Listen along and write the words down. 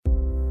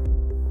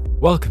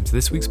Welcome to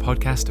this week's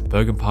podcast at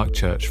Bergen Park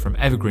Church from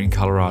Evergreen,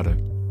 Colorado.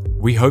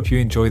 We hope you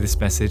enjoy this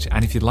message,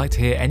 and if you'd like to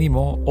hear any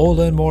more or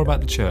learn more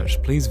about the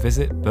church, please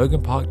visit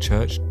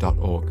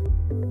bergenparkchurch.org.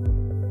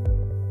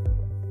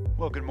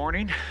 Well, good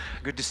morning.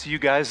 Good to see you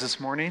guys this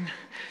morning.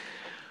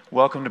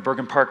 Welcome to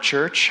Bergen Park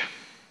Church.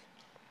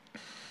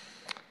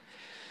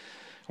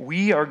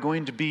 We are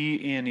going to be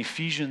in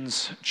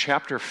Ephesians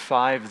chapter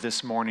 5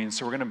 this morning,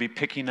 so we're going to be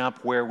picking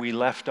up where we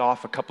left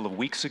off a couple of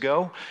weeks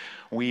ago.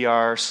 We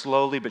are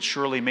slowly but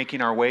surely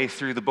making our way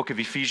through the book of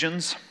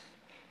Ephesians.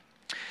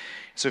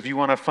 So if you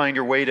want to find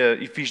your way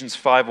to Ephesians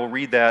 5, we'll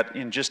read that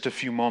in just a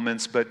few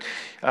moments. But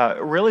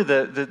really,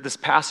 this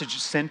passage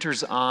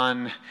centers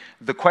on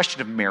the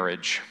question of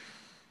marriage,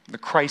 the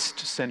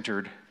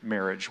Christ-centered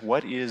marriage.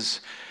 What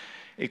is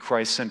a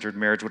Christ-centered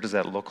marriage? What does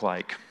that look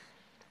like?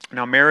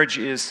 Now, marriage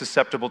is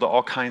susceptible to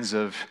all kinds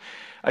of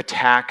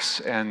attacks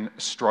and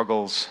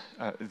struggles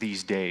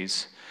these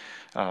days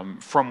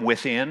from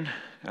within.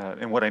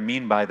 And what I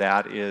mean by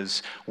that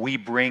is we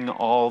bring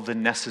all the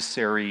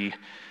necessary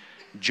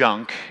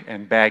junk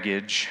and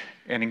baggage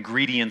and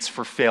ingredients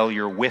for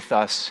failure with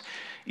us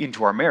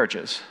into our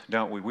marriages,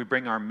 don't we? We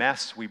bring our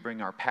mess, we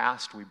bring our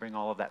past, we bring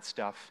all of that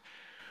stuff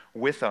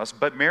with us.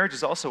 But marriage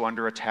is also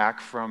under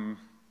attack from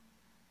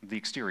the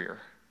exterior,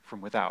 from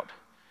without.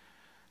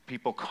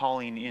 People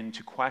calling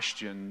into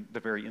question the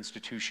very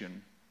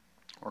institution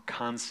or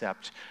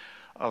concept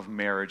of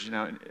marriage.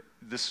 Now,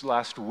 this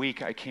last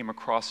week I came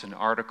across an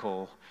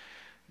article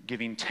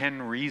giving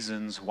 10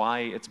 reasons why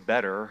it's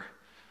better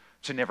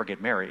to never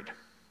get married.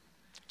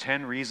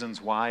 10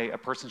 reasons why a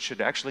person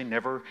should actually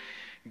never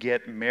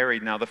get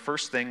married. Now, the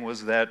first thing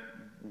was that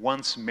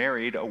once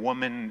married, a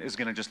woman is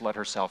going to just let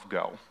herself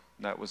go.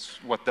 That was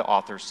what the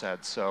author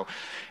said. So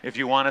if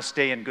you want to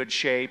stay in good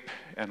shape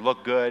and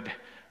look good,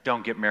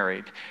 don't get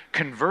married.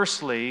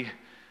 Conversely,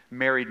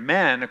 married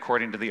men,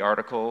 according to the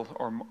article,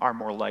 are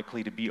more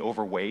likely to be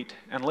overweight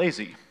and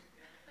lazy.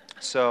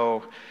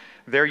 So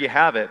there you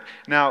have it.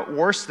 Now,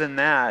 worse than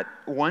that,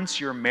 once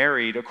you're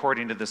married,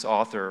 according to this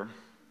author,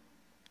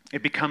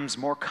 it becomes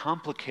more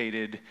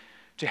complicated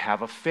to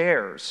have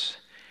affairs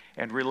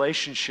and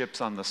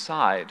relationships on the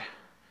side.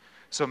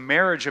 So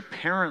marriage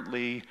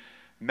apparently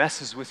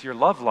messes with your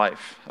love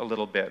life a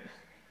little bit.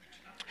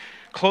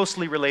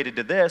 Closely related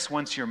to this,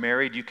 once you're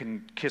married, you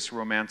can kiss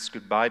romance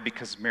goodbye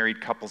because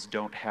married couples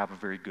don't have a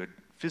very good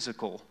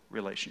physical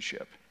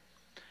relationship.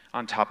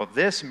 On top of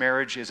this,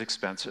 marriage is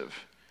expensive.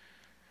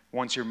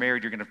 Once you're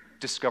married, you're going to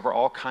discover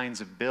all kinds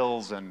of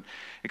bills and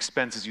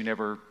expenses you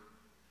never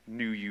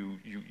knew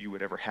you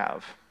would ever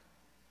have.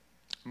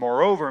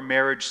 Moreover,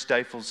 marriage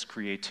stifles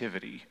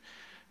creativity.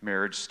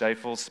 Marriage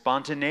stifles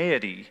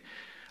spontaneity.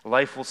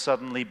 Life will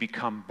suddenly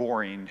become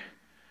boring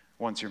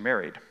once you're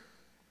married.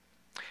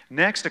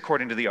 Next,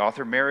 according to the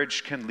author,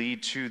 marriage can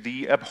lead to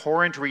the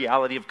abhorrent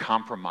reality of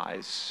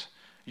compromise.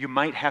 You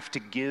might have to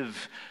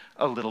give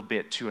a little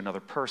bit to another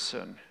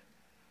person.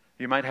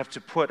 You might have to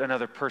put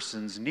another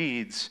person's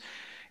needs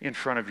in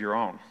front of your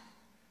own,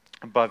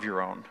 above your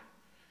own.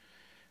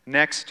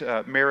 Next,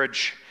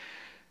 marriage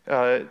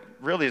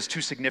really is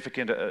too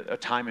significant a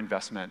time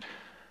investment.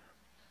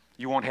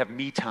 You won't have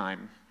me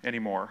time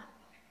anymore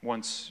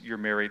once you're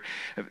married.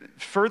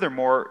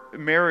 Furthermore,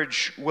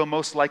 marriage will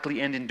most likely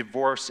end in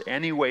divorce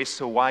anyway,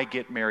 so why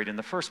get married in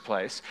the first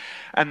place?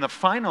 And the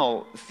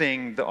final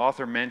thing the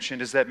author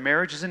mentioned is that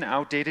marriage is an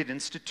outdated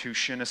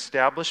institution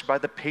established by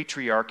the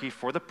patriarchy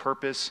for the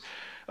purpose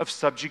of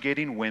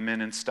subjugating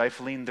women and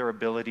stifling their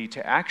ability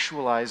to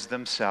actualize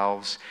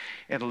themselves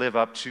and live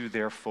up to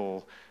their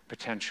full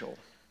potential.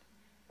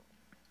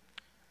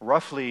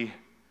 Roughly,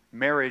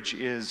 marriage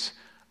is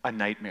a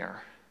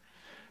nightmare.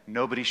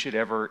 Nobody should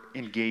ever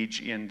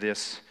engage in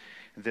this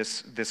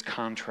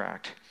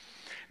contract.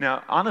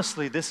 Now,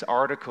 honestly, this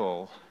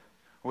article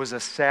was a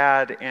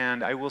sad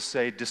and, I will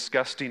say,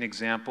 disgusting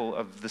example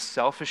of the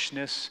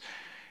selfishness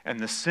and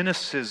the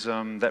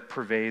cynicism that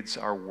pervades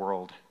our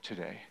world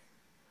today.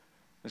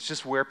 It's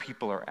just where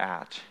people are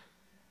at.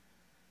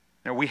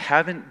 Now, we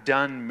haven't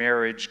done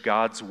marriage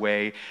God's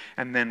way,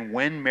 and then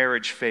when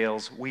marriage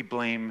fails, we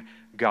blame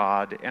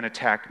God and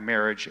attack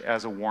marriage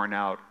as a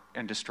worn-out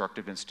and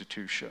destructive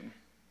institution.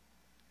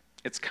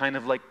 It's kind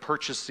of like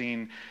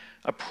purchasing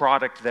a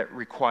product that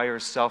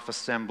requires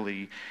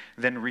self-assembly,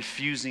 then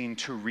refusing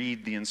to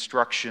read the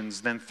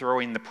instructions, then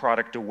throwing the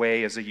product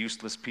away as a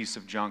useless piece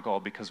of junk, all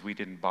because we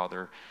didn't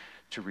bother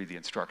to read the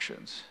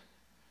instructions.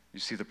 You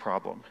see the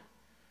problem?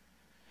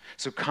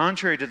 So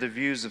contrary to the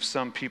views of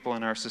some people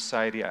in our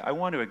society, I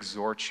want to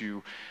exhort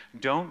you,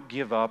 don't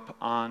give up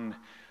on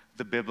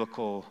the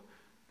biblical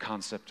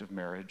concept of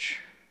marriage.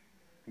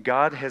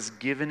 God has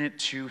given it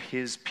to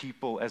his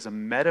people as a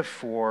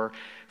metaphor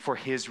for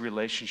his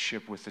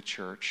relationship with the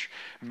church.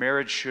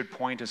 Marriage should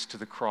point us to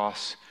the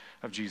cross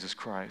of Jesus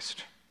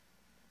Christ.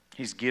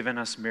 He's given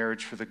us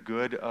marriage for the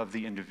good of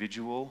the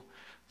individual,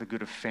 the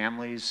good of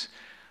families,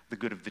 the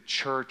good of the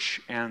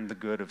church, and the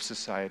good of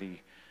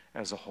society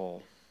as a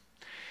whole.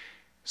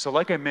 So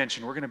like I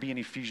mentioned, we're going to be in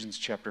Ephesians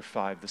chapter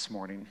 5 this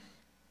morning.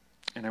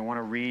 And I want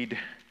to read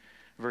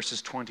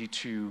verses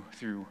 22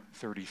 through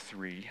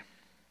 33.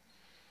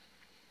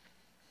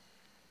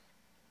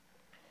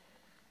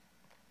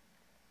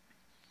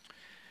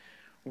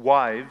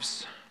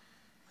 Wives,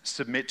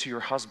 submit to your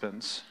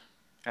husbands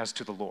as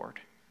to the Lord.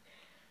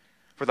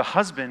 For the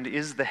husband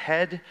is the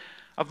head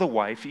of the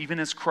wife, even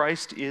as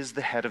Christ is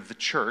the head of the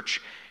church,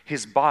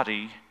 his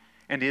body,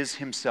 and is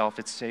himself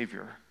its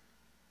Savior.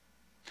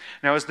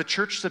 Now, as the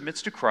church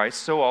submits to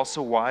Christ, so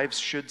also wives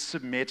should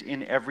submit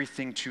in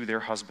everything to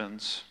their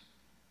husbands.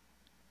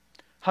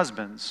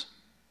 Husbands,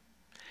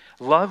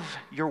 love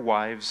your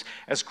wives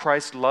as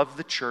Christ loved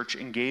the church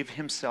and gave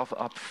himself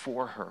up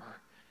for her,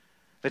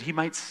 that he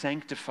might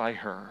sanctify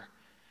her,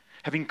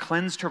 having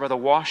cleansed her by the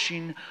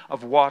washing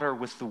of water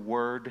with the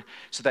word,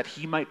 so that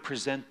he might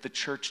present the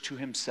church to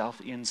himself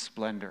in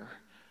splendor,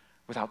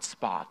 without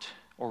spot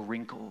or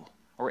wrinkle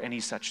or any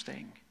such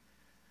thing,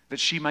 that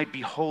she might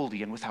be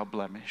holy and without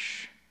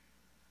blemish.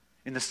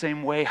 In the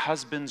same way,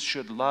 husbands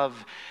should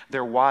love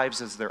their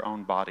wives as their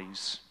own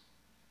bodies.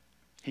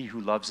 He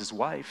who loves his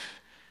wife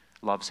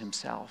loves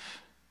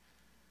himself.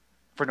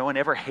 For no one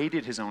ever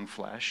hated his own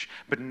flesh,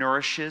 but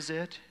nourishes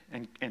it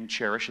and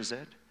cherishes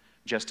it,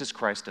 just as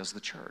Christ does the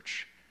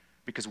church,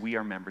 because we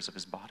are members of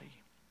his body.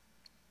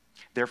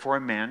 Therefore,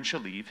 a man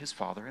shall leave his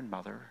father and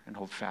mother and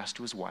hold fast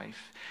to his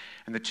wife,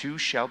 and the two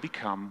shall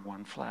become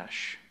one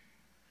flesh.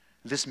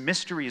 This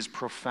mystery is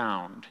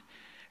profound,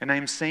 and I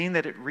am saying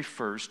that it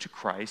refers to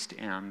Christ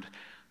and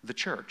the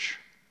church.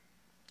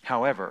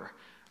 However,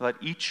 let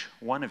each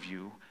one of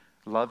you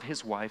love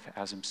his wife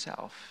as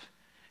himself,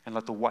 and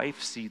let the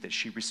wife see that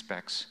she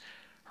respects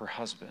her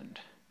husband.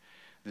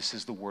 This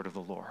is the word of the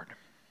Lord.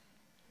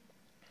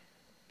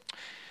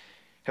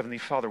 Heavenly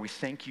Father, we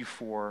thank you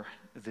for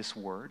this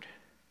word.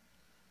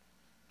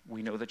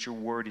 We know that your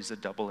word is a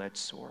double-edged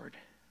sword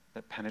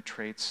that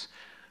penetrates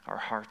our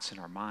hearts and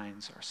our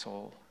minds, our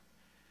soul.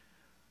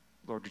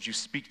 Lord, would you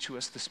speak to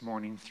us this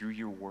morning through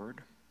your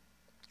word?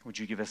 Would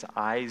you give us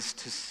eyes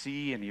to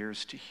see and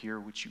ears to hear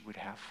what you would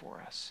have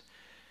for us?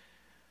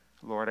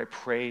 Lord, I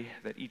pray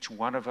that each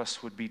one of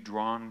us would be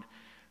drawn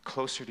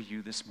closer to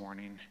you this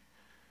morning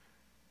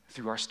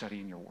through our study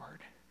in your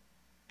word.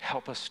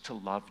 Help us to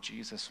love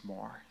Jesus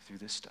more through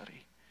this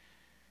study.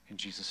 In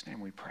Jesus' name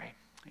we pray.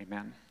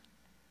 Amen.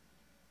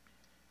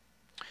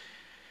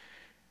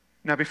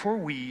 Now, before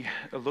we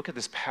look at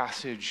this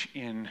passage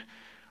in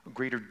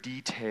greater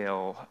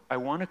detail, I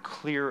want to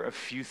clear a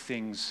few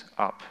things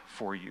up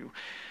for you,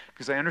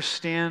 because I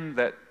understand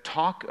that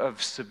talk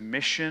of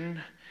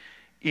submission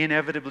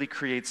inevitably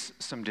creates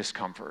some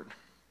discomfort.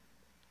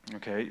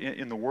 Okay,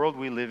 in the world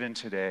we live in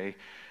today,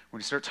 when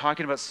we start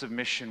talking about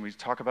submission, we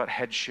talk about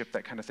headship,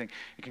 that kind of thing,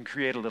 it can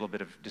create a little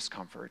bit of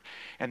discomfort.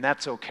 And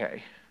that's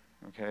okay.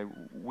 Okay,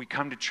 we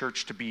come to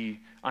church to be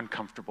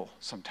uncomfortable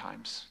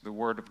sometimes. The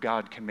Word of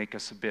God can make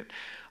us a bit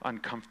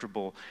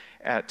uncomfortable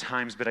at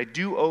times, but I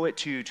do owe it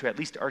to you to at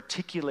least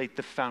articulate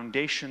the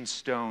foundation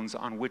stones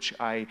on which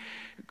I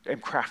am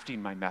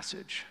crafting my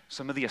message.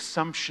 Some of the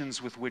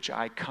assumptions with which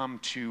I come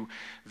to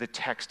the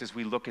text as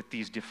we look at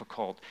these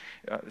difficult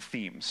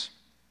themes.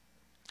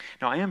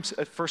 Now, I am,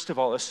 first of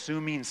all,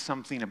 assuming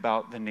something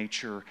about the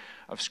nature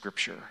of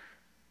Scripture.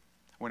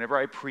 Whenever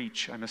I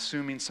preach, I'm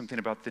assuming something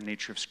about the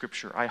nature of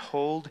Scripture. I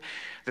hold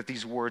that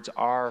these words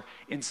are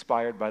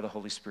inspired by the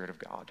Holy Spirit of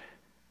God.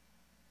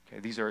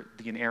 Okay, these are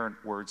the inerrant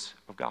words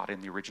of God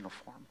in the original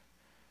form.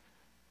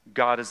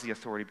 God is the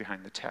authority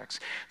behind the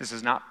text. This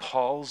is not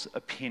Paul's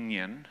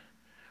opinion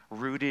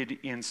rooted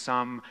in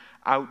some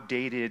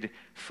outdated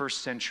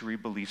first century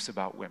beliefs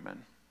about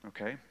women.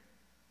 Okay?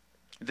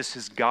 This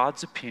is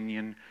God's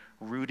opinion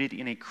rooted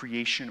in a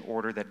creation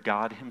order that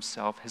God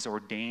himself has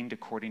ordained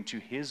according to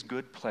his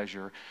good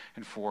pleasure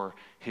and for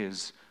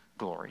his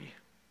glory.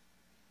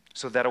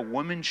 So that a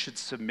woman should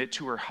submit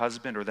to her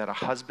husband, or that a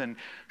husband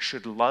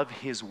should love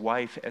his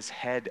wife as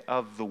head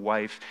of the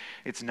wife,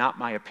 it's not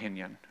my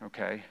opinion,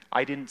 okay?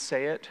 I didn't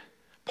say it.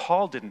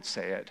 Paul didn't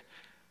say it.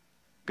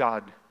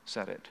 God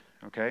said it,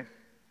 okay?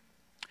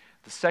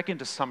 The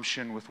second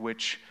assumption with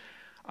which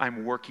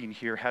I'm working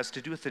here has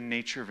to do with the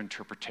nature of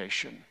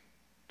interpretation.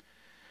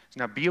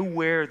 Now, be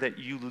aware that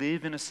you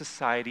live in a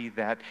society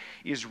that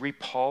is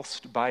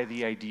repulsed by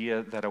the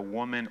idea that a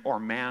woman, or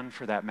man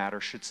for that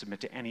matter, should submit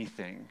to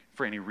anything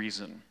for any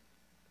reason.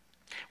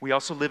 We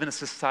also live in a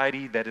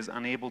society that is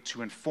unable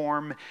to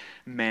inform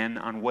men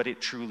on what it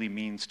truly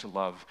means to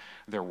love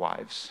their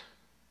wives.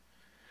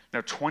 Now,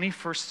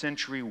 21st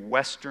century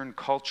Western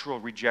cultural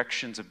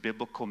rejections of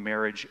biblical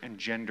marriage and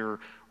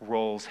gender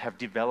roles have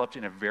developed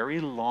in a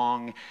very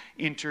long,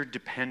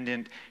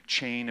 interdependent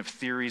chain of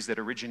theories that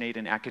originate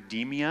in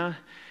academia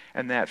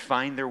and that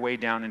find their way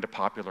down into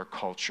popular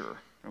culture,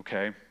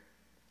 okay?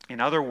 In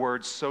other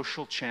words,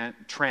 social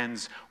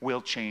trends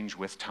will change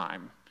with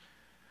time.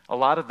 A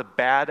lot of the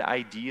bad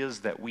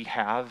ideas that we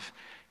have,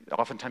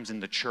 oftentimes in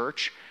the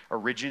church,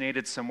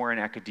 originated somewhere in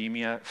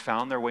academia,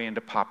 found their way into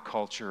pop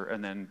culture,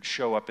 and then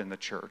show up in the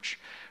church.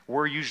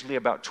 We're usually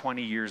about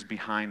 20 years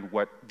behind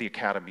what the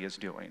academy is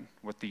doing,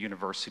 what the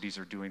universities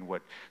are doing,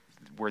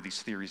 where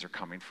these theories are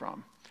coming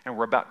from. and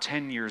we're about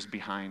 10 years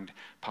behind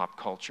pop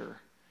culture.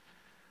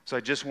 So I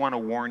just want to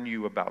warn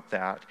you about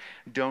that.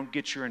 Don't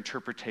get your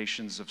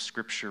interpretations of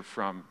Scripture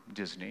from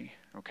Disney,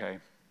 okay?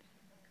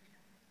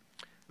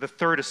 The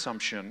third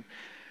assumption,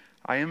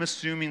 I am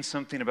assuming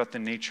something about the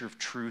nature of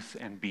truth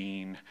and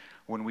being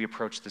when we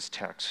approach this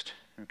text,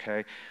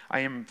 okay? I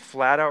am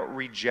flat out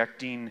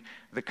rejecting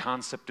the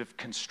concept of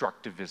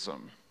constructivism,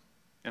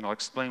 and I'll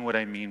explain what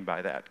I mean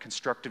by that.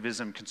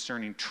 Constructivism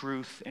concerning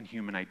truth and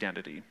human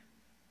identity.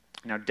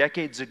 Now,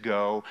 decades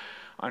ago,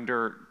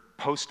 under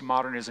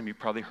postmodernism, you've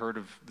probably heard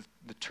of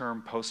the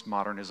term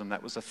postmodernism.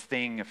 That was a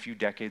thing a few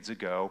decades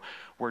ago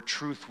where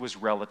truth was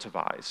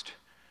relativized.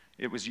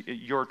 It was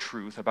your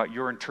truth, about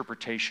your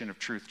interpretation of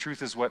truth.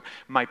 Truth is what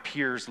my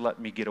peers let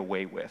me get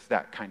away with,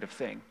 that kind of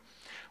thing.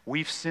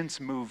 We've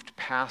since moved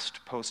past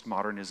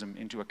postmodernism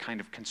into a kind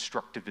of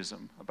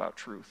constructivism about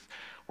truth,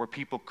 where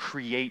people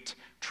create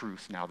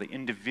truth now. The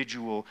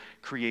individual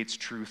creates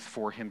truth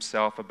for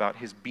himself about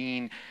his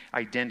being,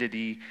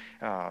 identity.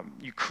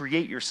 You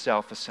create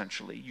yourself,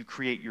 essentially. You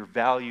create your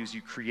values.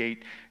 You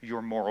create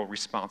your moral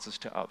responses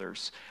to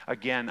others.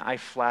 Again, I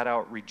flat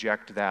out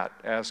reject that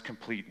as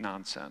complete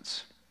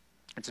nonsense.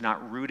 It's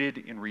not rooted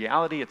in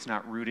reality. It's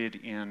not rooted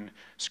in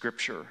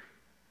Scripture,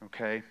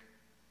 okay?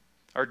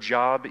 Our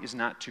job is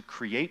not to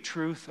create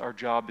truth. Our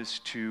job is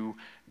to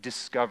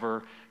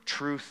discover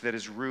truth that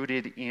is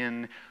rooted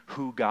in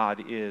who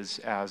God is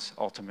as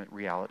ultimate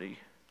reality.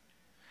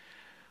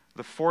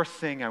 The fourth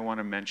thing I want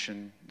to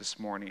mention this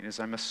morning is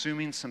I'm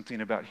assuming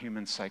something about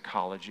human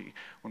psychology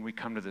when we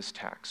come to this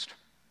text.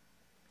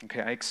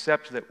 Okay, I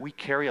accept that we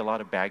carry a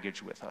lot of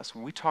baggage with us.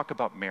 When we talk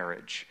about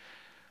marriage,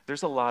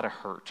 there's a lot of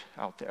hurt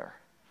out there.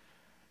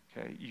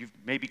 Okay, you've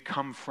maybe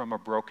come from a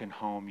broken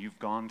home, you've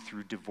gone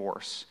through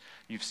divorce,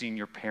 you've seen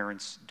your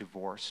parents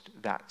divorced,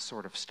 that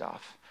sort of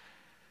stuff.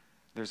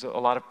 There's a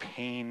lot of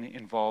pain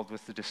involved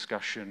with the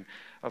discussion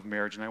of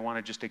marriage, and I want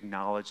to just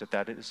acknowledge that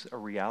that is a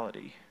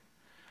reality.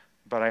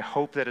 But I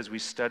hope that as we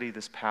study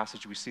this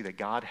passage, we see that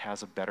God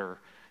has a better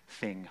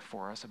thing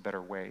for us, a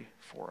better way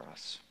for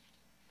us.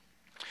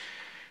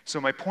 So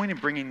my point in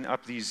bringing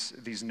up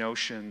these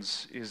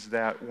notions is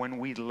that when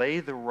we lay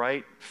the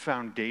right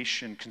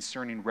foundation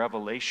concerning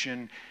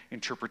revelation,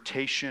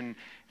 interpretation,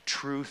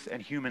 truth,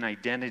 and human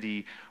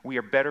identity, we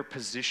are better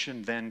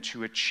positioned then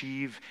to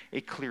achieve a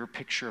clear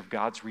picture of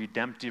God's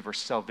redemptive or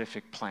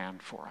salvific plan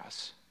for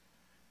us.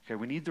 Okay,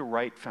 we need the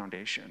right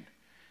foundation.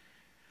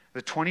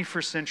 The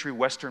 21st century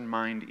Western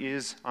mind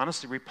is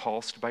honestly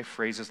repulsed by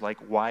phrases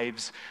like,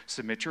 wives,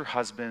 submit your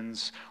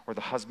husbands, or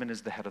the husband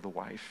is the head of the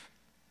wife.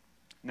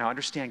 Now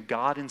understand,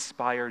 God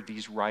inspired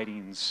these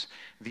writings,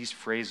 these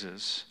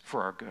phrases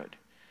for our good.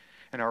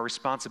 And our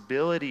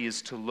responsibility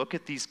is to look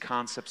at these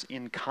concepts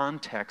in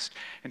context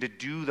and to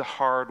do the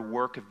hard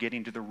work of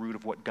getting to the root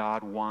of what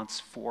God wants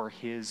for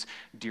his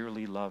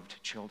dearly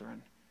loved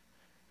children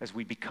as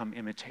we become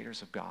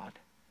imitators of God,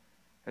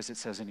 as it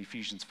says in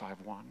Ephesians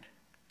 5:1.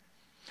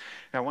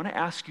 Now, I want to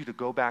ask you to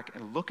go back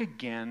and look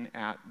again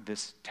at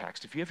this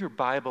text. If you have your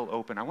Bible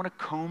open, I want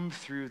to comb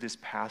through this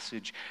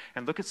passage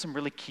and look at some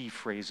really key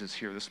phrases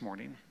here this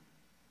morning.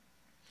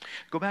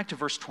 Go back to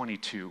verse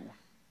 22.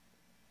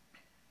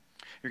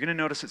 You're going to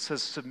notice it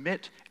says,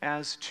 submit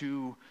as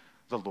to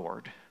the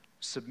Lord.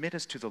 Submit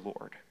as to the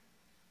Lord.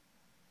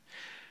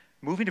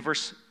 Moving to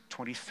verse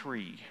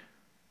 23.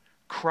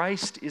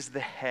 Christ is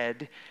the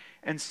head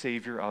and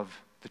Savior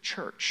of the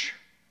church.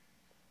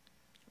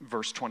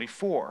 Verse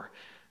 24.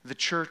 The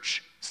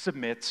church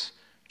submits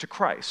to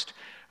Christ.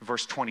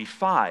 Verse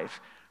 25,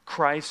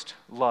 Christ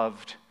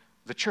loved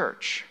the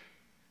church.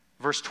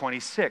 Verse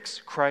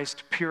 26,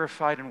 Christ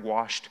purified and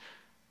washed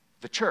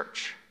the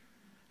church.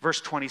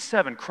 Verse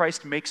 27,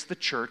 Christ makes the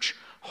church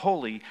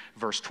holy.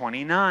 Verse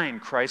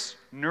 29, Christ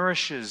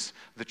nourishes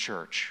the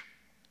church,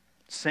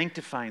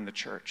 sanctifying the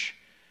church.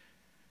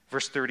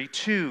 Verse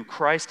 32,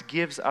 Christ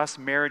gives us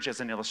marriage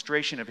as an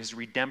illustration of his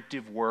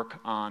redemptive work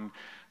on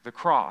the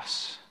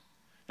cross.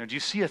 Now, do you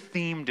see a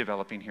theme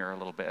developing here a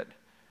little bit?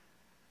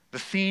 The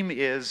theme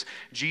is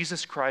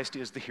Jesus Christ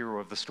is the hero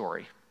of the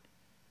story.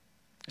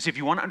 See, if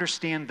you want to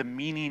understand the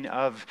meaning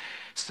of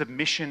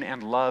submission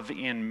and love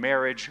in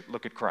marriage,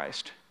 look at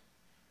Christ.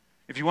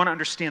 If you want to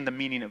understand the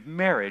meaning of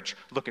marriage,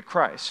 look at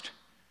Christ.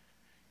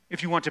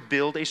 If you want to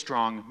build a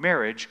strong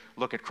marriage,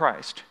 look at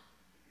Christ.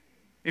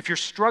 If you're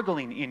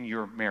struggling in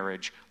your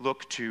marriage,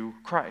 look to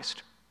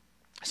Christ.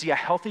 See, a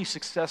healthy,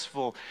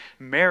 successful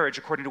marriage,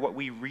 according to what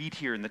we read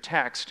here in the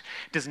text,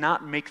 does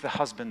not make the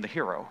husband the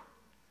hero.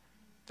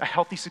 A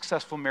healthy,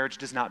 successful marriage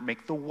does not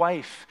make the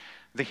wife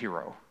the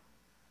hero.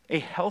 A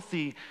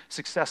healthy,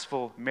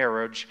 successful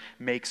marriage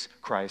makes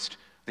Christ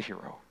the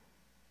hero.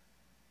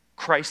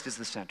 Christ is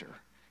the center.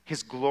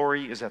 His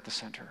glory is at the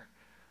center.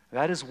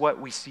 That is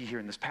what we see here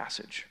in this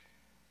passage.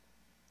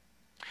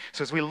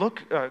 So as we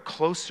look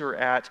closer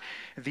at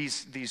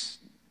these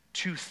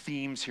two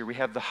themes here, we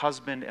have the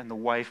husband and the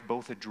wife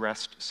both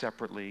addressed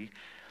separately.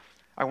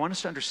 I want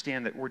us to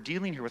understand that we're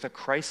dealing here with a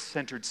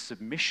Christ-centered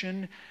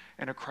submission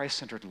and a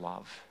Christ-centered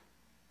love.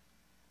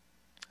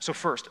 So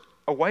first,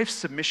 a wife's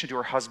submission to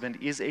her husband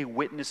is a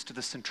witness to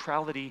the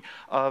centrality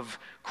of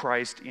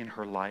Christ in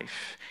her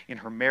life, in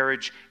her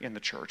marriage, in the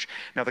church.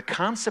 Now, the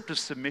concept of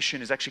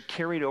submission is actually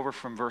carried over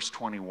from verse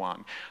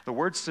 21. The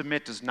word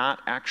submit does not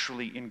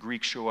actually in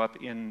Greek show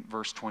up in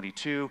verse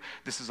 22.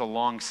 This is a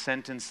long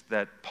sentence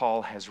that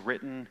Paul has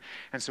written.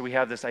 And so we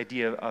have this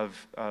idea of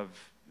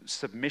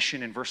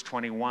submission in verse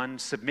 21,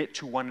 submit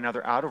to one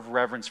another out of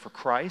reverence for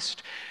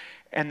Christ.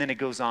 And then it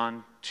goes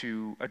on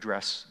to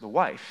address the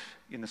wife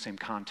in the same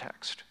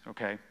context,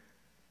 okay?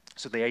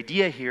 So the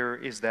idea here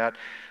is that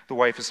the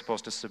wife is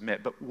supposed to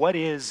submit. But what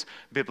is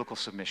biblical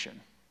submission?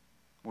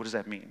 What does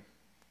that mean?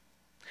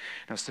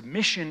 Now,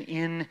 submission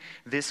in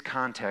this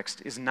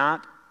context is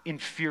not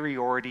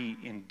inferiority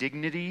in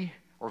dignity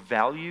or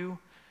value,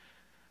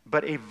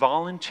 but a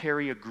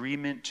voluntary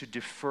agreement to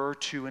defer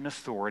to an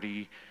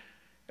authority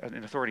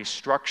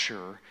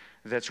structure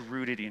that's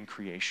rooted in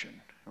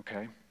creation,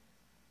 okay?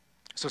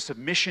 So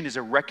submission is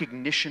a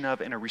recognition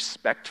of and a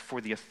respect for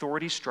the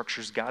authority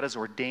structures God has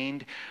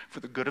ordained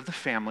for the good of the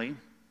family,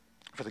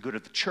 for the good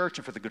of the church,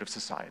 and for the good of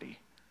society.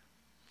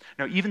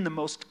 Now, even the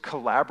most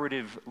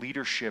collaborative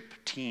leadership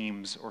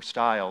teams or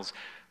styles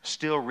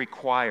still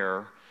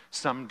require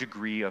some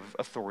degree of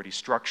authority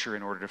structure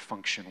in order to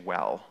function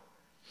well.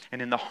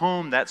 And in the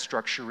home, that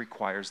structure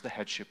requires the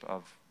headship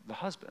of the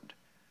husband.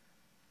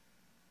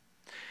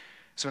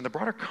 So in the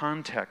broader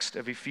context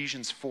of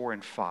Ephesians 4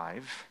 and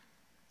 5,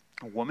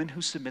 a woman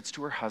who submits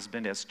to her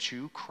husband as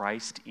to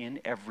Christ in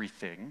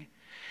everything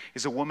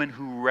is a woman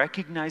who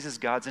recognizes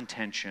God's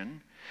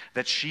intention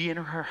that she and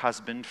her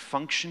husband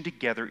function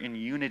together in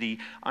unity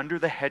under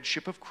the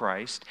headship of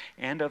Christ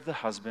and of the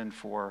husband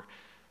for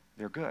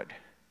their good.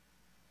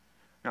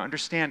 Now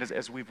understand,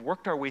 as we've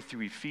worked our way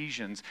through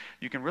Ephesians,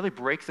 you can really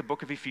break the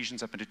book of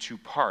Ephesians up into two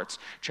parts.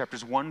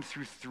 Chapters 1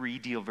 through 3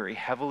 deal very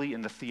heavily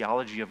in the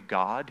theology of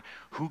God,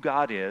 who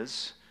God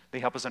is. They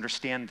help us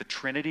understand the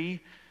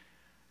Trinity.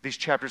 These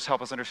chapters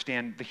help us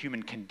understand the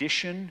human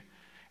condition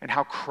and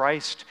how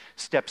Christ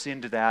steps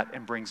into that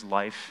and brings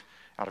life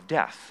out of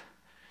death.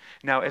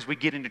 Now, as we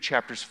get into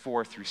chapters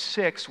 4 through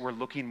 6, we're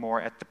looking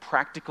more at the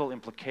practical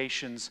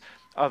implications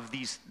of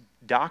these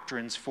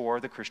doctrines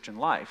for the Christian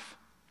life.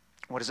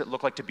 What does it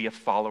look like to be a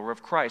follower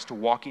of Christ, to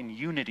walk in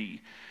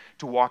unity,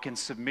 to walk in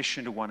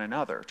submission to one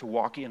another, to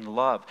walk in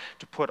love,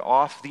 to put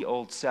off the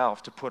old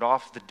self, to put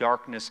off the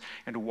darkness,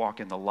 and to walk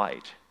in the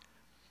light?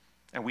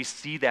 And we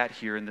see that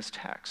here in this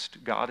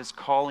text. God is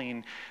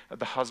calling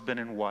the husband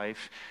and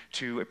wife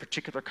to a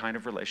particular kind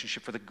of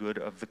relationship for the good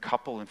of the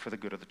couple and for the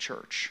good of the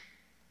church.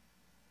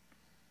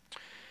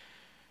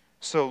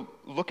 So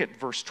look at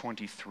verse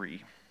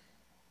 23.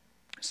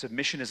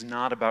 Submission is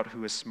not about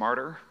who is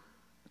smarter.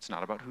 It's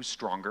not about who's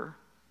stronger.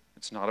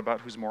 It's not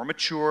about who's more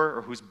mature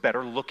or who's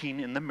better looking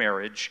in the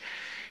marriage.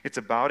 It's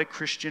about a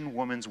Christian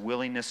woman's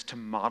willingness to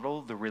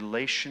model the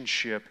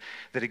relationship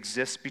that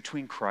exists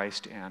between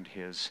Christ and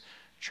his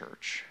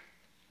church,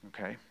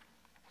 okay?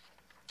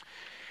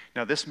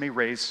 Now, this may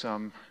raise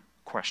some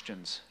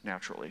questions,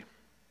 naturally.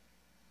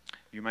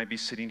 You might be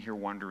sitting here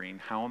wondering,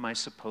 how am I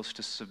supposed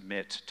to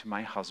submit to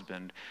my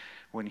husband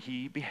when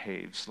he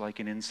behaves like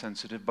an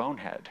insensitive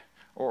bonehead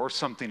or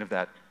something of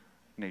that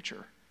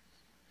nature?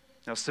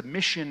 Now,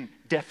 submission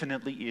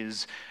definitely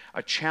is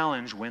a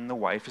challenge when the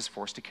wife is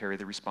forced to carry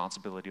the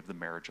responsibility of the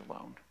marriage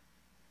alone.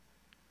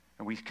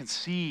 And we can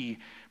see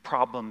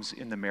problems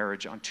in the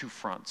marriage on two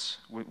fronts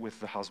with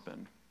the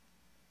husband.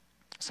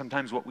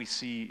 Sometimes what we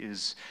see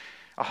is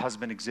a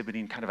husband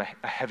exhibiting kind of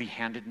a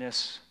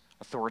heavy-handedness,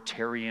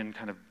 authoritarian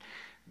kind of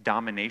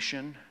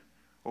domination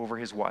over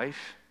his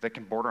wife that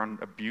can border on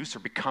abuse or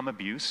become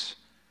abuse.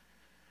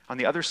 On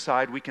the other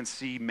side, we can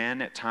see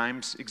men at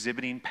times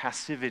exhibiting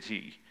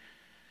passivity,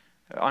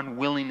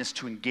 unwillingness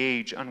to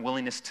engage,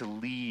 unwillingness to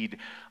lead,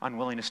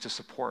 unwillingness to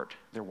support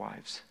their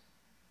wives.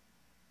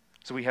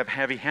 So we have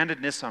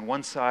heavy-handedness on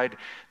one side,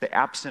 the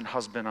absent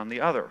husband on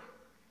the other.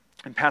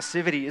 And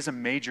passivity is a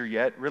major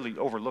yet really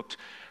overlooked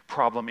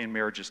problem in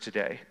marriages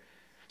today.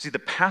 See, the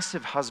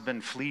passive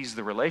husband flees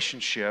the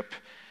relationship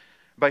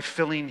by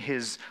filling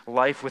his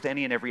life with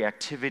any and every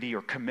activity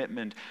or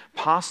commitment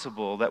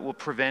possible that will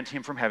prevent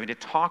him from having to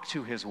talk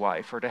to his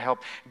wife or to help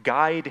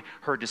guide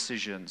her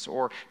decisions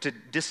or to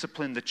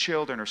discipline the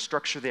children or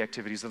structure the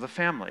activities of the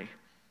family.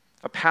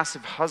 A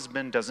passive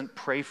husband doesn't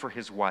pray for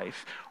his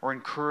wife or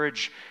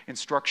encourage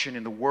instruction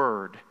in the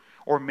word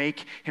or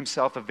make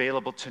himself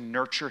available to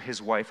nurture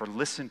his wife or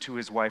listen to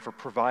his wife or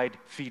provide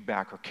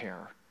feedback or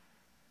care.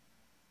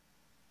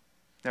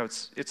 Now,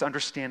 it's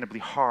understandably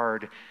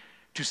hard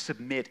to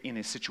submit in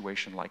a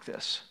situation like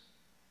this.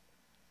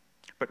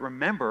 But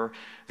remember,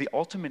 the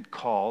ultimate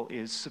call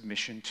is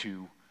submission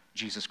to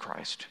Jesus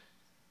Christ.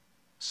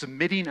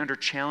 Submitting under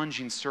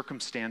challenging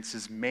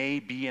circumstances may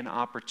be an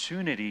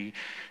opportunity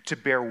to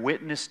bear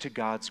witness to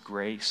God's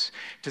grace,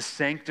 to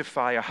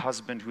sanctify a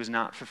husband who is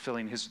not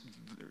fulfilling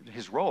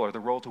his role or the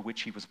role to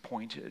which he was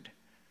appointed.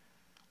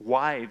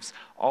 Wives,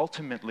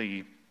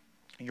 ultimately,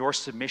 your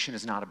submission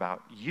is not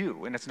about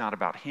you and it's not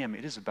about him,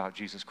 it is about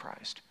Jesus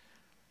Christ.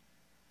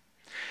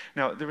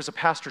 Now, there was a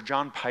pastor,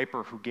 John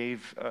Piper, who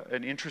gave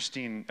an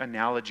interesting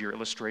analogy or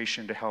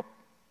illustration to help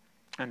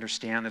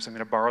understand this. I'm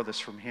going to borrow this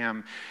from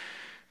him.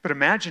 But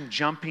imagine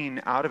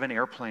jumping out of an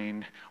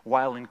airplane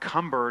while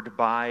encumbered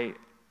by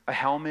a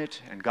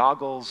helmet and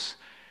goggles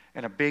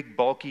and a big,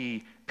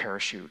 bulky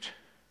parachute.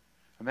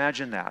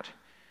 Imagine that.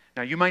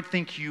 Now, you might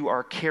think you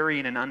are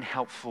carrying an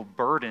unhelpful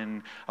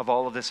burden of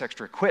all of this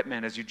extra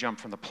equipment as you jump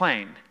from the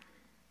plane,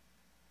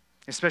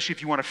 especially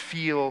if you want to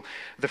feel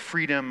the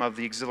freedom of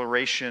the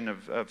exhilaration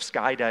of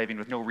skydiving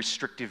with no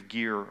restrictive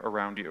gear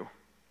around you.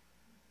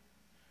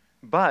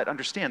 But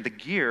understand, the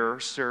gear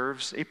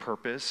serves a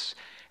purpose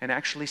and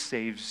actually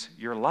saves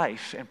your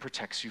life and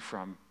protects you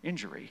from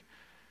injury.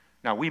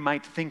 Now, we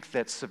might think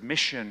that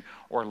submission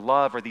or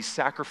love or these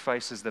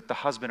sacrifices that the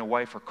husband and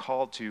wife are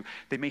called to,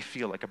 they may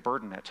feel like a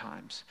burden at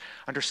times.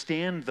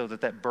 Understand, though, that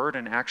that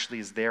burden actually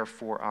is there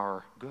for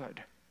our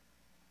good.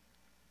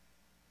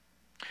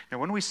 Now,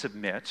 when we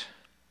submit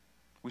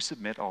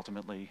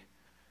ultimately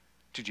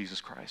to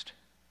Jesus Christ.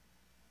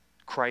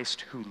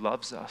 Christ who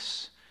loves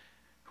us,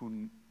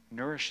 who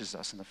nourishes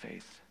us in the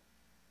faith.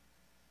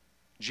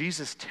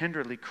 Jesus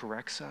tenderly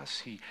corrects us.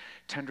 He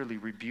tenderly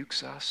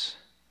rebukes us.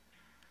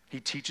 He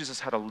teaches us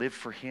how to live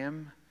for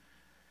him.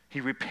 He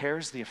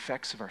repairs the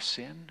effects of our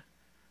sin,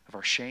 of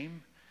our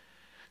shame.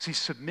 See,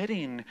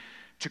 submitting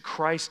to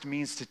Christ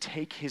means to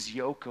take his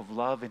yoke of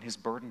love and his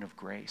burden of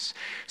grace.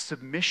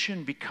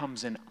 Submission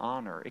becomes an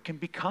honor. It can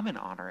become an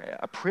honor,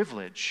 a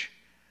privilege,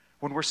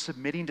 when we're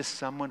submitting to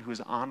someone who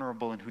is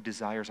honorable and who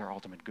desires our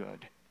ultimate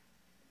good.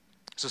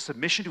 So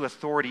submission to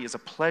authority is a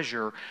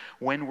pleasure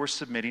when we're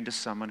submitting to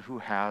someone who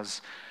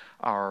has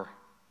our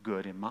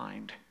good in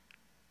mind.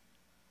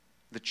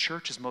 The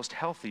church is most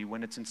healthy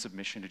when it's in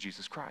submission to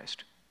Jesus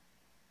Christ.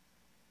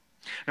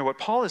 Now, what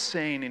Paul is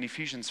saying in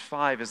Ephesians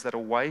 5 is that a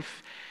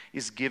wife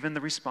is given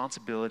the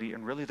responsibility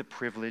and really the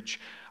privilege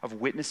of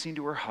witnessing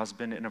to her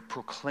husband and of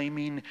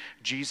proclaiming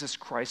Jesus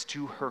Christ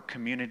to her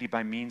community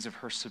by means of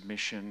her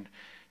submission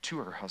to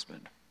her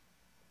husband.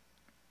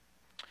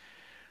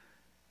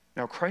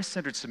 Now,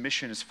 Christ-centered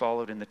submission is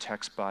followed in the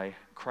text by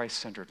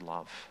Christ-centered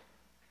love.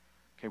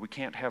 Okay, we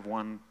can't have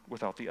one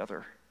without the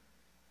other.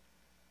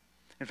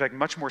 In fact,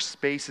 much more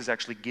space is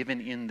actually given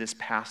in this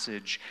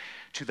passage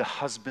to the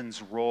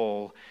husband's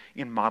role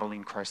in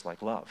modeling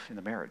Christ-like love in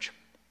the marriage.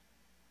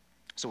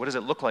 So what does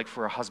it look like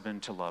for a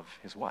husband to love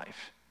his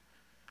wife?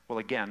 Well,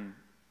 again,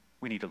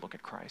 we need to look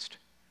at Christ.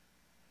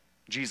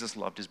 Jesus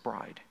loved his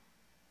bride,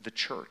 the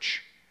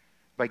church,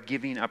 by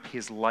giving up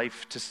his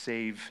life to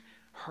save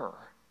her,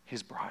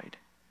 his bride.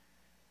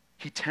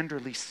 He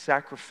tenderly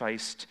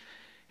sacrificed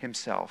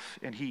himself,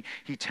 and he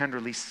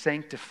tenderly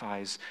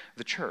sanctifies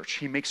the church.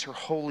 He makes her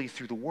holy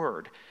through the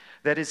word.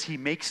 That is, he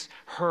makes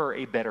her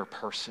a better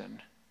person,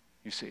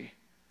 you see.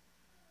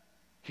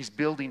 He's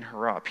building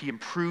her up. He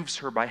improves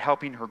her by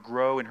helping her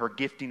grow in her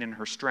gifting and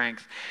her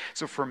strength.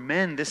 So for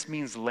men, this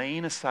means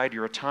laying aside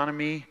your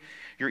autonomy,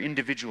 your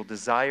individual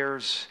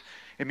desires.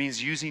 It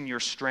means using your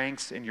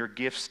strengths and your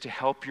gifts to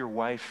help your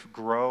wife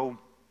grow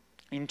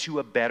into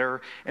a better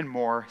and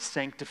more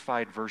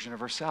sanctified version of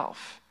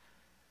herself.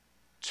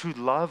 To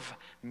love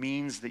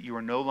means that you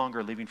are no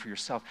longer living for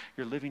yourself,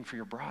 you're living for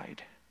your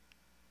bride.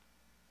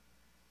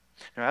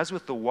 Now, as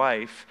with the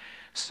wife,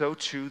 so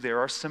too there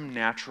are some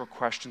natural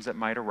questions that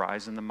might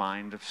arise in the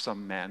mind of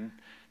some men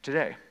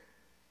today.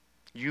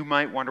 You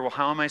might wonder, well,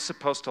 how am I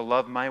supposed to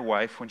love my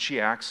wife when she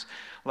acts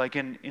like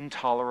an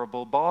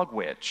intolerable bog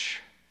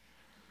witch?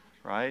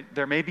 Right?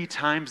 There may be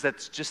times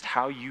that's just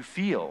how you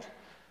feel.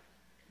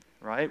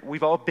 Right?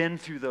 We've all been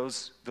through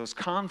those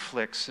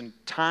conflicts and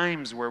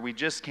times where we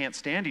just can't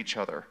stand each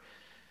other.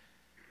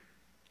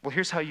 Well,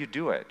 here's how you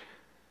do it.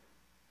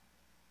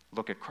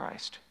 Look at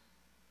Christ.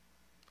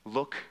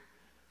 Look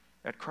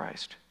at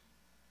Christ.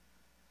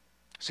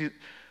 See,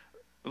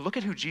 look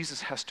at who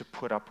Jesus has to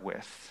put up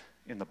with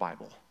in the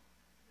Bible.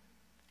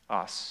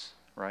 Us,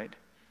 right?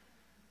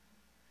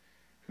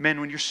 Men,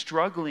 when you're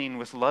struggling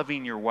with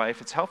loving your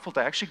wife, it's helpful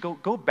to actually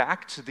go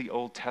back to the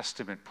Old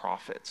Testament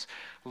prophets.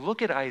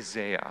 Look at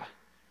Isaiah,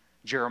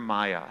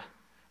 Jeremiah.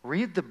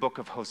 Read the book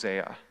of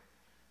Hosea.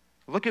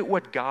 Look at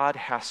what God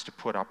has to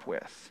put up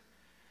with.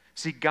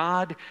 See,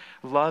 God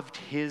loved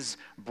his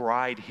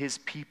bride, his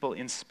people,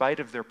 in spite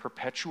of their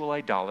perpetual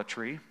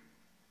idolatry,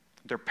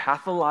 their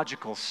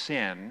pathological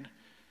sin,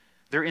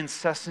 their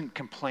incessant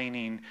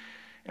complaining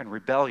and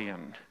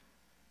rebellion.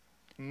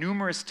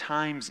 Numerous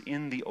times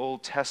in the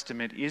Old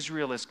Testament,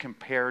 Israel is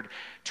compared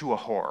to a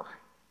whore.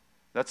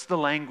 That's the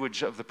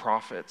language of the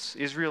prophets.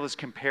 Israel is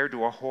compared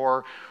to a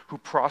whore who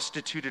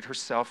prostituted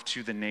herself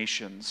to the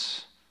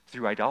nations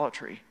through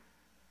idolatry.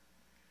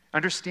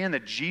 Understand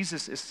that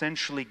Jesus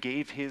essentially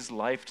gave his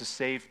life to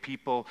save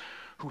people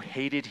who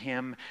hated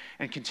him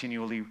and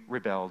continually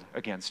rebelled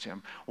against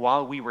him.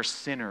 While we were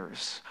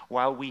sinners,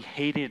 while we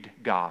hated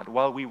God,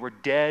 while we were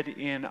dead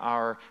in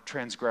our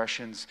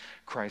transgressions,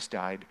 Christ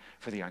died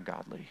for the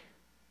ungodly.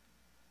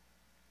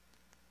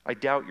 I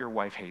doubt your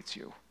wife hates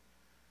you,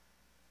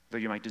 though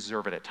you might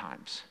deserve it at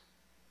times.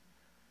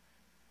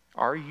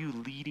 Are you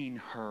leading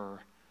her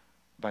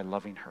by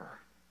loving her.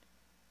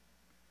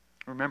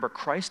 Remember,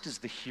 Christ is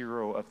the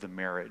hero of the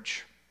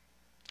marriage.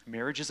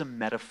 Marriage is a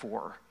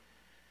metaphor.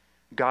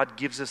 God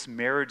gives us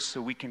marriage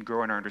so we can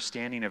grow in our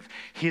understanding of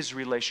his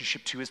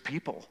relationship to his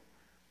people,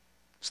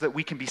 so that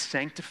we can be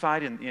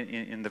sanctified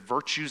in the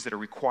virtues that are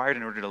required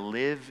in order to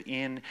live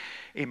in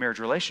a marriage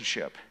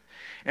relationship.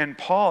 And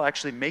Paul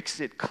actually makes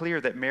it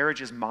clear that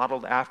marriage is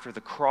modeled after the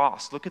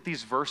cross. Look at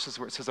these verses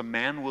where it says a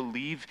man will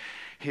leave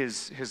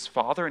his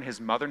father and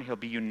his mother, and he'll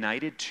be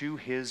united to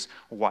his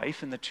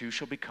wife, and the two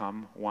shall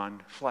become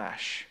one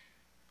flesh.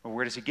 Well,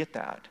 where does he get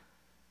that?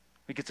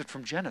 He gets it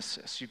from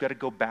Genesis. You've got to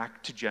go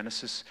back to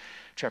Genesis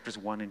chapters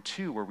 1 and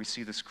 2, where we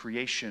see this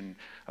creation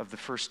of the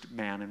first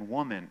man and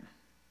woman.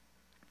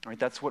 All right,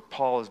 that's what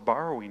Paul is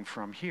borrowing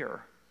from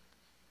here.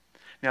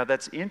 Now,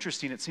 that's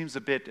interesting. It seems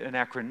a bit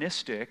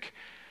anachronistic.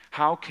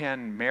 How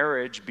can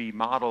marriage be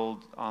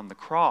modeled on the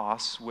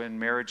cross when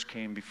marriage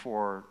came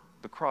before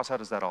the cross? How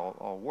does that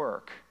all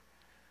work?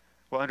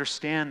 Well,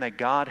 understand that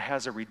God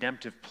has a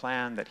redemptive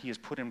plan that he has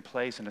put in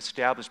place and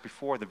established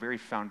before the very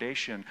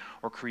foundation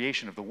or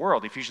creation of the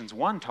world. Ephesians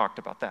 1 talked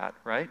about that,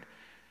 right?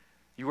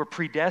 You were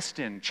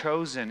predestined,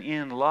 chosen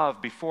in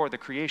love before the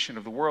creation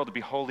of the world to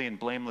be holy and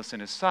blameless in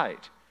his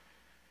sight.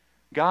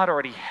 God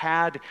already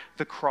had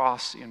the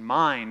cross in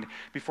mind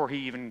before he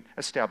even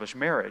established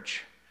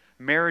marriage.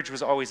 Marriage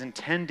was always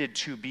intended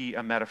to be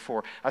a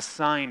metaphor, a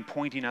sign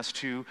pointing us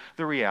to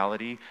the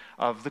reality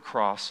of the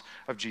cross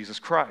of Jesus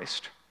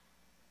Christ.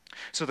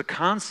 So the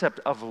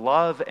concept of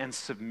love and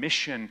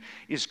submission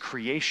is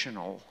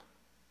creational.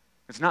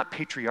 It's not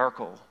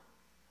patriarchal.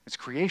 It's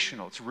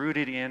creational. It's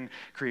rooted in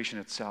creation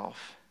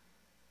itself.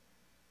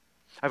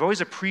 I've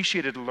always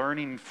appreciated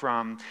learning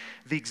from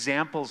the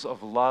examples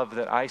of love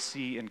that I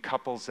see in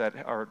couples that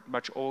are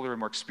much older and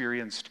more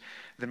experienced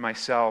than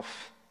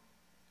myself.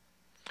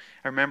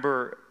 I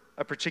remember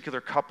a particular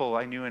couple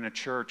I knew in a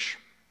church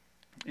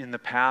in the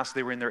past.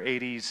 They were in their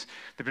 80s.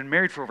 They've been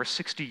married for over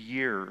 60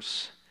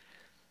 years.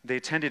 They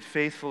attended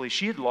faithfully.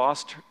 She had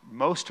lost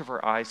most of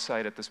her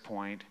eyesight at this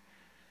point.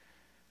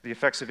 The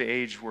effects of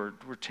age were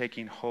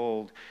taking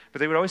hold. But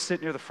they would always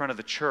sit near the front of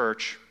the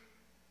church.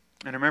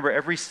 And I remember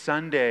every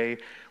Sunday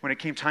when it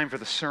came time for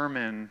the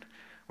sermon,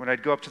 when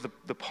I'd go up to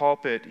the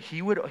pulpit,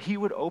 he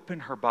would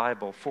open her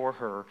Bible for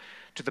her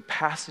to the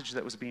passage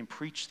that was being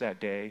preached that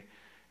day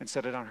and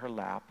set it on her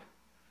lap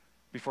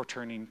before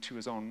turning to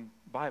his own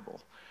Bible.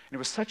 And it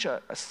was such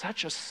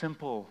a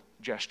simple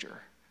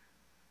gesture.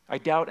 I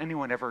doubt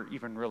anyone ever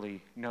even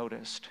really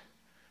noticed.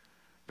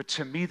 But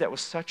to me, that was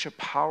such a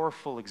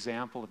powerful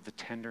example of the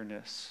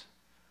tenderness,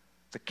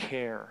 the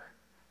care,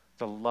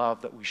 the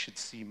love that we should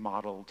see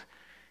modeled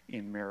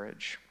in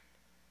marriage.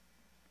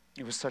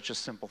 It was such a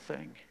simple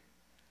thing.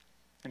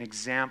 An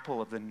example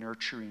of the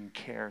nurturing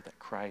care that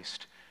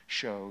Christ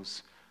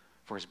shows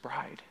for his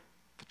bride,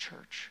 the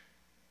church.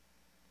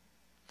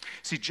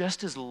 See,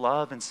 just as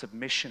love and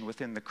submission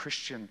within the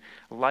Christian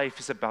life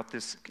is about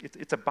this,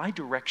 it's a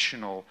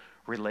bidirectional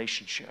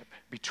relationship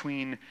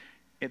between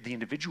the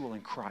individual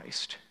and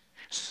Christ,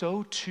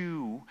 so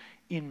too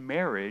in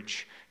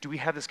marriage do we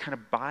have this kind of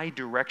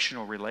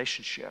bidirectional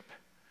relationship.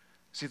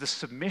 See, the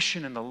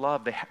submission and the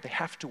love, they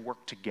have to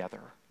work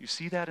together. You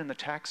see that in the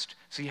text?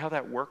 See how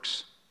that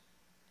works?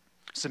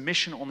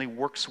 Submission only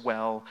works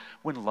well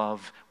when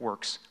love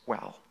works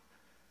well.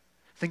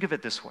 Think of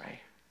it this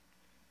way.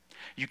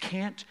 You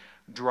can't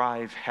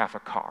drive half a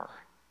car.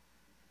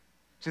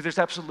 See, there's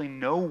absolutely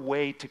no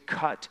way to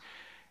cut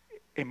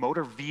a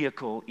motor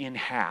vehicle in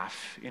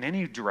half in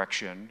any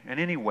direction, in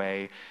any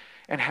way,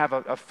 and have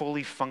a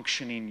fully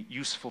functioning,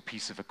 useful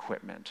piece of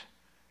equipment.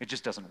 It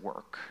just doesn't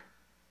work.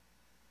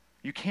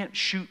 You can't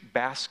shoot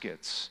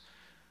baskets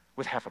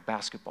with half a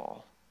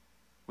basketball,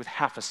 with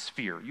half a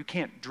sphere. You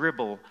can't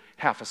dribble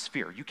half a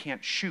sphere. You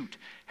can't shoot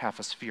half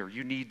a sphere.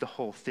 You need the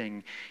whole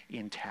thing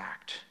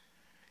intact.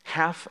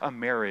 Half a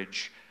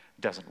marriage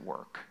doesn't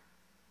work.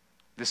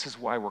 This is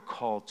why we're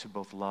called to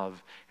both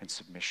love and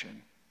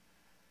submission.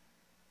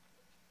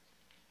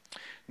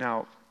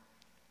 Now,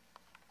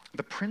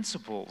 the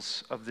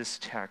principles of this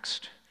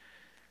text,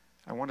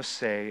 I want to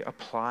say,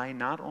 apply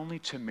not only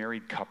to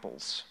married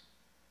couples,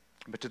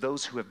 but to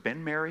those who have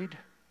been married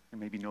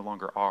and maybe no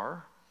longer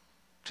are,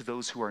 to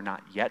those who are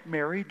not yet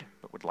married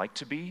but would like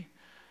to be,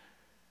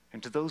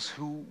 and to those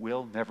who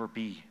will never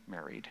be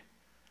married.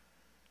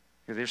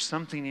 There's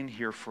something in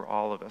here for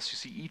all of us. You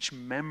see, each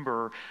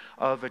member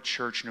of a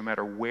church, no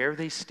matter where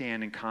they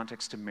stand in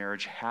context to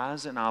marriage,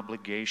 has an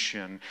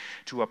obligation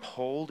to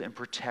uphold and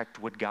protect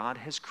what God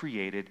has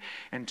created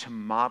and to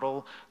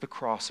model the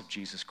cross of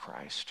Jesus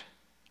Christ.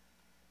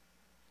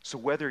 So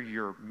whether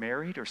you're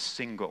married or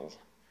single,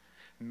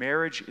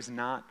 marriage is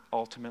not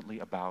ultimately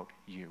about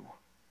you.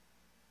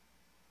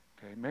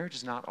 Okay? Marriage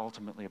is not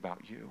ultimately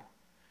about you.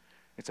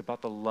 It's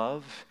about the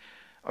love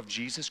of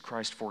Jesus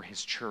Christ for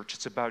his church.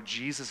 It's about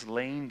Jesus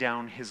laying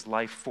down his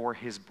life for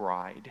his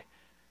bride,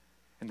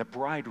 and the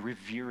bride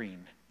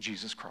revering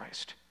Jesus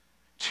Christ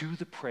to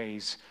the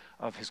praise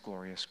of his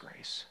glorious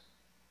grace.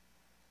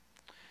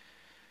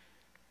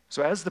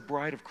 So as the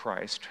bride of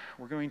Christ,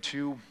 we're going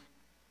to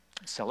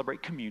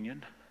celebrate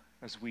communion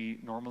as we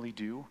normally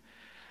do.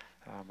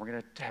 We're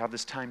going to have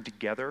this time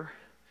together.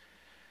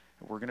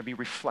 We're going to be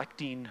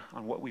reflecting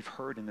on what we've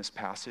heard in this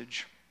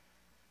passage.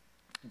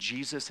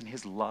 Jesus and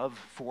his love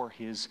for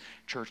his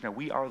church. Now,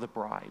 we are the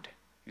bride.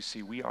 You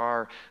see, we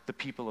are the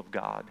people of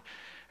God.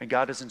 And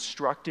God has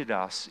instructed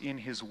us in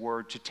his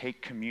word to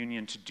take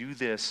communion, to do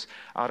this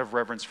out of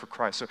reverence for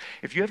Christ. So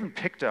if you haven't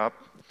picked up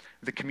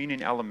the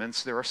communion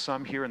elements, there are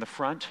some here in the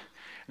front,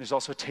 and there's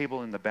also a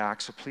table in the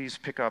back. So please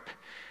pick up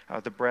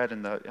the bread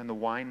and the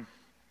wine.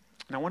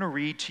 And I want to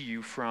read to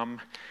you from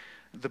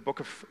the book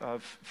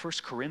of 1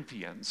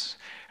 Corinthians.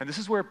 And this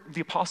is where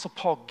the Apostle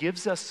Paul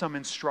gives us some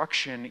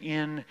instruction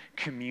in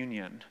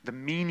communion, the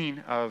meaning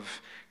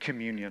of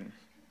communion.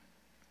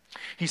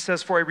 He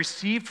says, "For I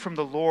received from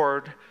the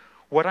Lord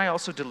what I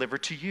also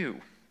delivered to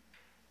you,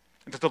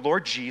 that the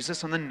Lord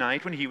Jesus, on the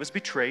night when he was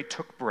betrayed,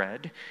 took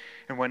bread,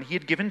 and when he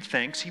had given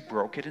thanks, he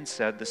broke it and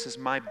said, 'This is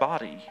my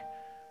body,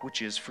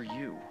 which is for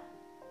you.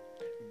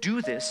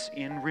 Do this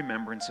in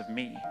remembrance of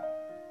me.'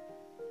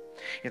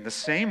 In the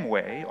same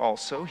way,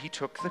 also, he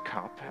took the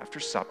cup after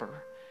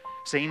supper,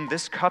 saying,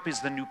 'This cup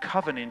is the new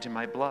covenant in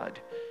my blood.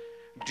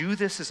 Do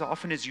this as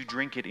often as you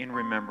drink it in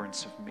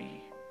remembrance of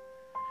me.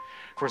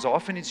 For as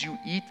often as you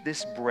eat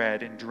this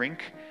bread and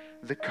drink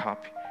the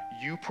cup,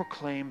 you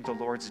proclaim the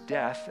Lord's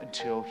death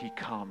until he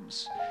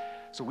comes.'"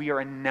 So we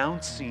are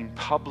announcing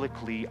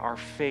publicly our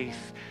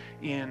faith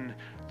in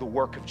the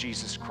work of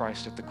Jesus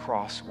Christ at the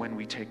cross when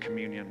we take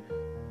communion.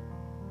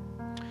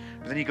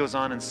 But then he goes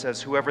on and says,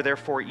 "Whoever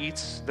therefore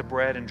eats the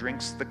bread and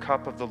drinks the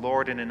cup of the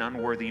Lord in an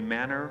unworthy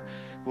manner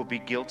will be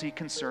guilty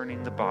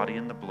concerning the body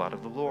and the blood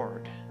of the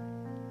Lord.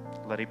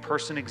 Let a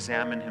person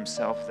examine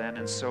himself then,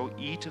 and so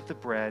eat of the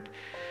bread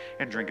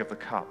and drink of the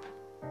cup.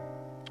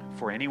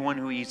 For anyone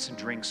who eats and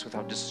drinks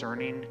without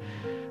discerning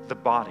the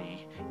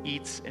body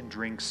eats and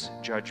drinks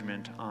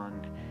judgment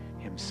on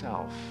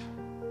himself."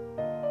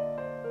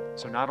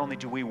 So not only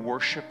do we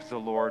worship the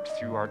Lord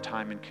through our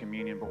time in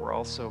communion, but we're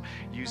also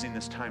using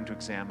this time to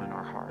examine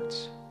our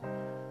hearts,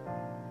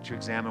 to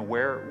examine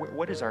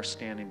what is our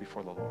standing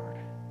before the Lord.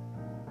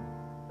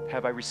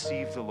 Have I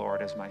received the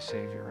Lord as my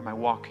Savior? Am I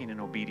walking in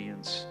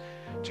obedience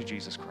to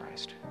Jesus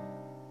Christ?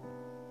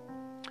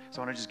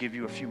 So I want to just give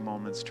you a few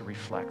moments to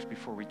reflect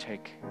before we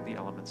take the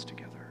elements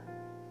together.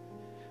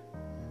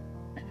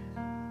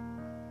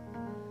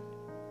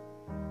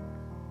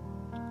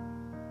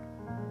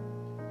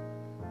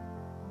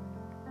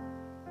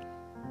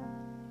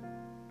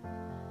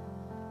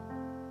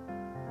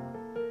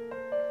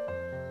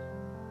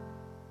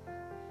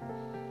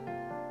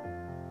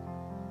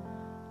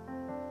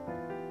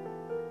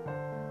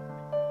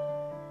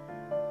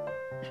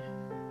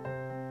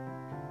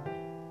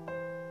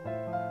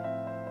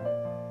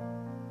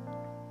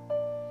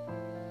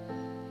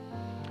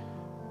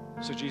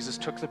 So Jesus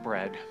took the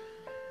bread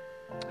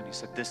and he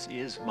said, "This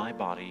is my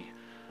body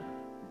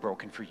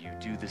broken for you.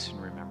 Do this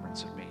in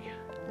remembrance of me."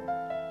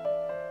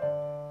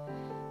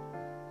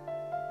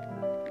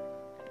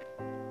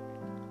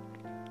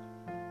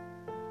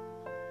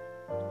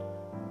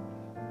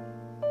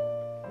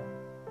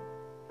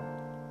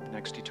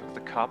 Next he took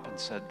the cup and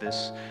said,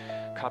 "This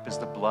cup is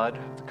the blood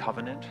of the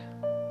covenant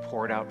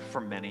poured out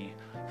for many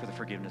for the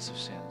forgiveness of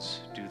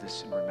sins. Do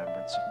this in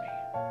remembrance of me."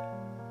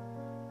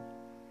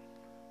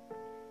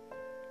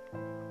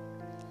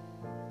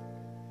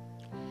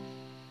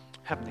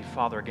 Heavenly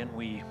Father, again,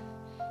 we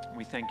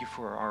thank you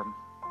for our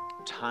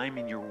time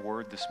in your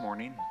word this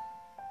morning,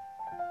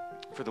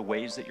 for the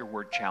ways that your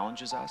word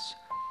challenges us.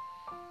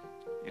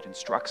 It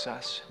instructs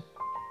us,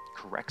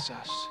 corrects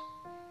us,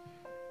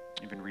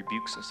 even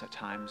rebukes us at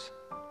times.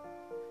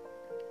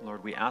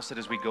 Lord, we ask that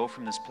as we go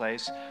from this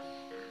place,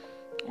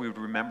 we would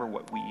remember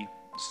what we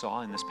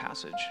saw in this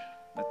passage,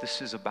 that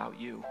this is about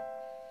you.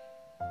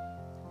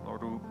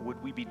 Lord,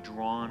 would we be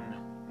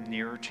drawn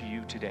nearer to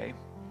you today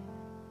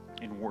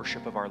in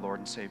worship of our Lord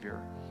and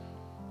Savior?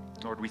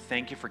 Lord, we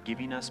thank you for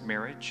giving us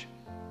marriage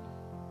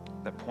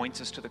that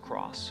points us to the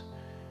cross.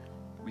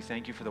 We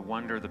thank you for the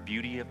wonder, the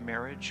beauty of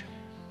marriage.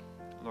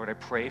 Lord, I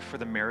pray for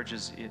the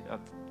marriages of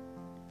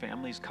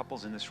families,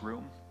 couples in this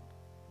room,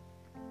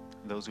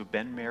 those who have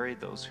been married,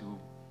 those who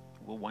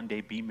will one day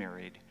be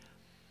married,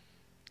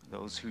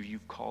 those who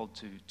you've called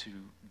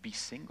to be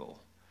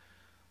single.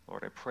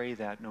 Lord, I pray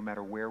that no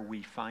matter where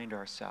we find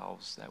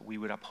ourselves, that we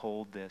would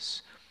uphold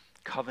this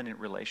covenant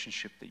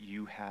relationship that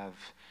you have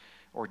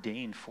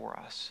ordained for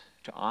us,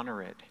 to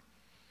honor it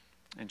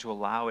and to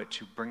allow it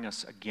to bring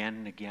us again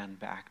and again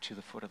back to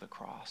the foot of the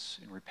cross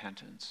in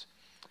repentance.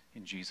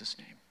 In Jesus'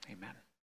 name, amen.